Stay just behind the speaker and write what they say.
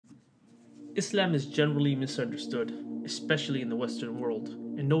Islam is generally misunderstood, especially in the Western world,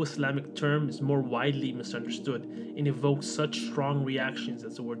 and no Islamic term is more widely misunderstood and evokes such strong reactions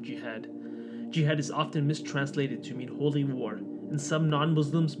as the word jihad. Jihad is often mistranslated to mean holy war, and some non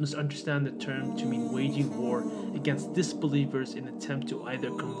Muslims misunderstand the term to mean waging war against disbelievers in an attempt to either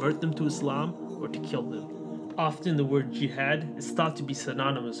convert them to Islam or to kill them. Often the word jihad is thought to be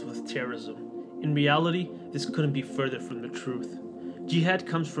synonymous with terrorism. In reality, this couldn't be further from the truth. Jihad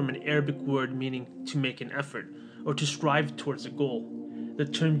comes from an Arabic word meaning to make an effort or to strive towards a goal. The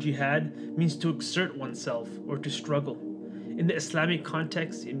term jihad means to exert oneself or to struggle. In the Islamic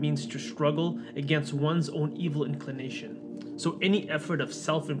context, it means to struggle against one's own evil inclination. So, any effort of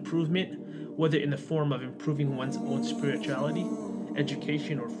self improvement, whether in the form of improving one's own spirituality,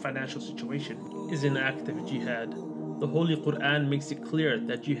 education, or financial situation, is an act of jihad. The Holy Quran makes it clear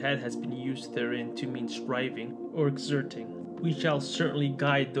that jihad has been used therein to mean striving or exerting. We shall certainly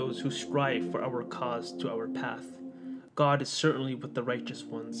guide those who strive for our cause to our path. God is certainly with the righteous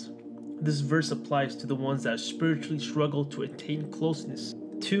ones. This verse applies to the ones that spiritually struggle to attain closeness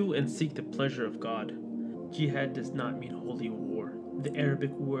to and seek the pleasure of God. Jihad does not mean holy war. The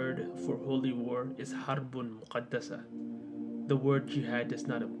Arabic word for holy war is harbun muqaddasa. The word jihad does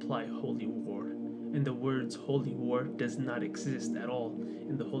not imply holy war, and the words holy war does not exist at all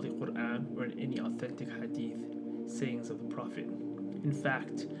in the Holy Quran or in any authentic hadith sayings of the Prophet. In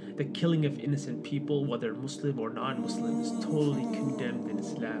fact, the killing of innocent people, whether Muslim or non-Muslim, is totally condemned in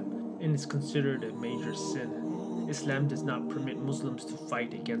Islam and is considered a major sin. Islam does not permit Muslims to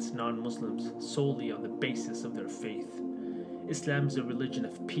fight against non-Muslims solely on the basis of their faith. Islam is a religion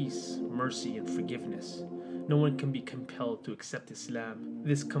of peace, mercy, and forgiveness. No one can be compelled to accept Islam,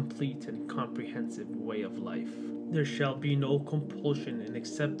 this complete and comprehensive way of life. There shall be no compulsion in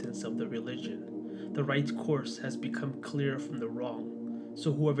acceptance of the religion. The right course has become clear from the wrong.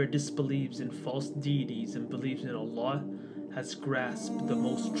 So whoever disbelieves in false deities and believes in Allah has grasped the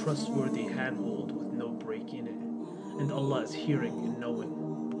most trustworthy handhold with no break in it, and Allah is hearing and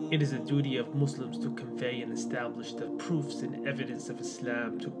knowing. It is a duty of Muslims to convey and establish the proofs and evidence of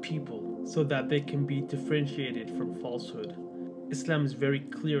Islam to people so that they can be differentiated from falsehood. Islam is very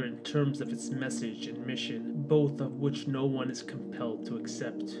clear in terms of its message and mission, both of which no one is compelled to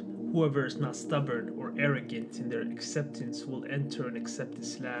accept. Whoever is not stubborn or arrogant in their acceptance will enter and accept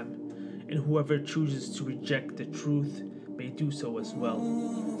Islam, and whoever chooses to reject the truth may do so as well.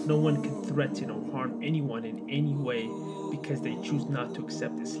 No one can threaten or harm anyone in any way because they choose not to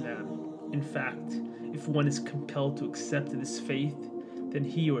accept Islam. In fact, if one is compelled to accept this faith, then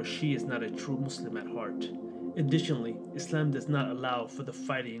he or she is not a true Muslim at heart. Additionally, Islam does not allow for the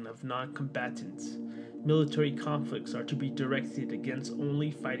fighting of non-combatants. Military conflicts are to be directed against only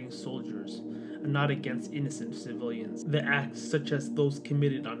fighting soldiers and not against innocent civilians. The acts such as those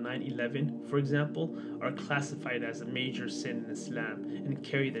committed on 9/11, for example, are classified as a major sin in Islam and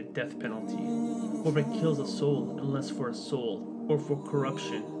carry the death penalty. Whoever kills a soul unless for a soul or for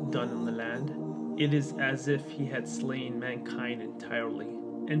corruption done in the land, it is as if he had slain mankind entirely.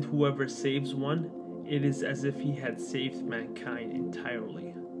 And whoever saves one, it is as if he had saved mankind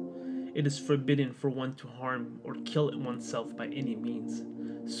entirely. It is forbidden for one to harm or kill oneself by any means.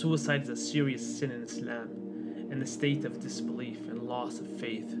 Suicide is a serious sin in Islam, and a state of disbelief and loss of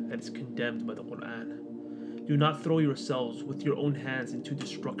faith that is condemned by the Quran. Do not throw yourselves with your own hands into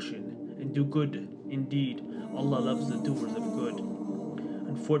destruction, and do good. Indeed, Allah loves the doers of good.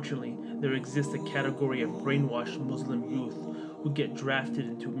 Unfortunately, there exists a category of brainwashed Muslim youth who get drafted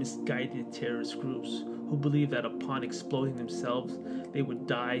into misguided terrorist groups who believe that upon exploding themselves, they would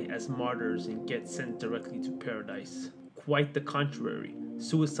die as martyrs and get sent directly to paradise. Quite the contrary,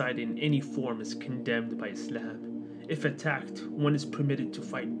 suicide in any form is condemned by Islam. If attacked, one is permitted to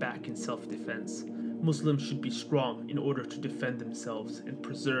fight back in self-defense. Muslims should be strong in order to defend themselves and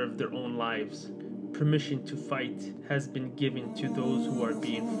preserve their own lives. Permission to fight has been given to those who are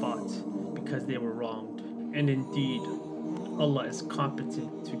being fought because they were wronged, and indeed, Allah is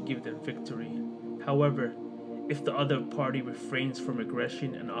competent to give them victory. However, if the other party refrains from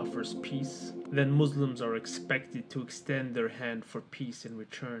aggression and offers peace, then Muslims are expected to extend their hand for peace in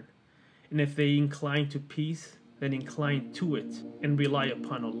return. And if they incline to peace, then incline to it and rely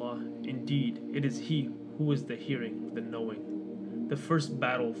upon Allah. Indeed, it is He who is the hearing, the knowing. The first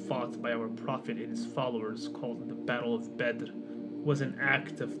battle fought by our Prophet and his followers, called the Battle of Badr, was an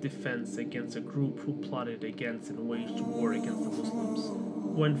act of defense against a group who plotted against and waged war against the Muslims.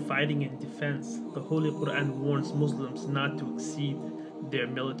 When fighting in defense, the Holy Quran warns Muslims not to exceed their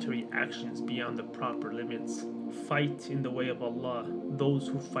military actions beyond the proper limits. Fight in the way of Allah those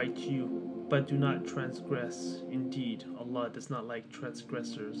who fight you, but do not transgress. Indeed, Allah does not like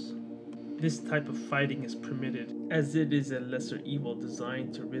transgressors. This type of fighting is permitted, as it is a lesser evil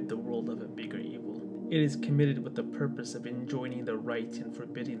designed to rid the world of a bigger evil. It is committed with the purpose of enjoining the right and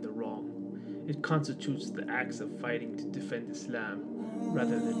forbidding the wrong. It constitutes the acts of fighting to defend Islam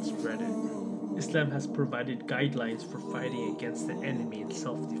rather than spread it. Islam has provided guidelines for fighting against the enemy in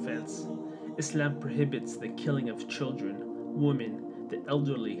self-defense. Islam prohibits the killing of children, women, the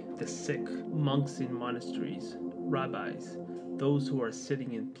elderly, the sick, monks in monasteries, rabbis, those who are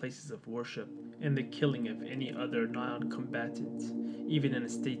sitting in places of worship, and the killing of any other non-combatants, even in a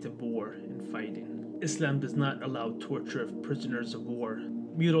state of war and fighting. Islam does not allow torture of prisoners of war,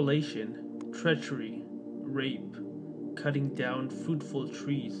 mutilation, treachery, rape, cutting down fruitful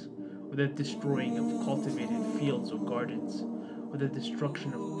trees, or the destroying of cultivated fields or gardens, or the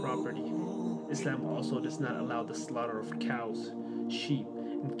destruction of property. Islam also does not allow the slaughter of cows, sheep,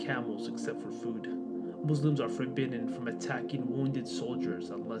 and camels except for food. Muslims are forbidden from attacking wounded soldiers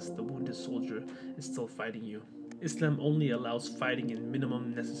unless the wounded soldier is still fighting you. Islam only allows fighting in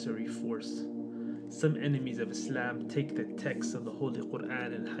minimum necessary force. Some enemies of Islam take the text of the Holy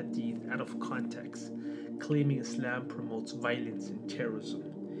Quran and Hadith out of context, claiming Islam promotes violence and terrorism,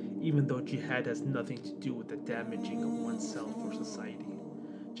 even though jihad has nothing to do with the damaging of oneself or society.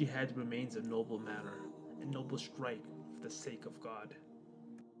 Jihad remains a noble matter, a noble strike for the sake of God.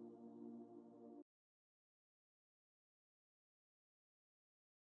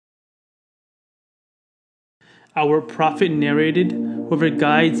 Our Prophet narrated, "Whoever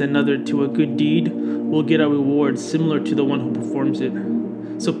guides another to a good deed will get a reward similar to the one who performs it."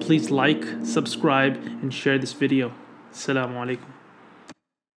 So please like, subscribe, and share this video. Assalamu alaikum.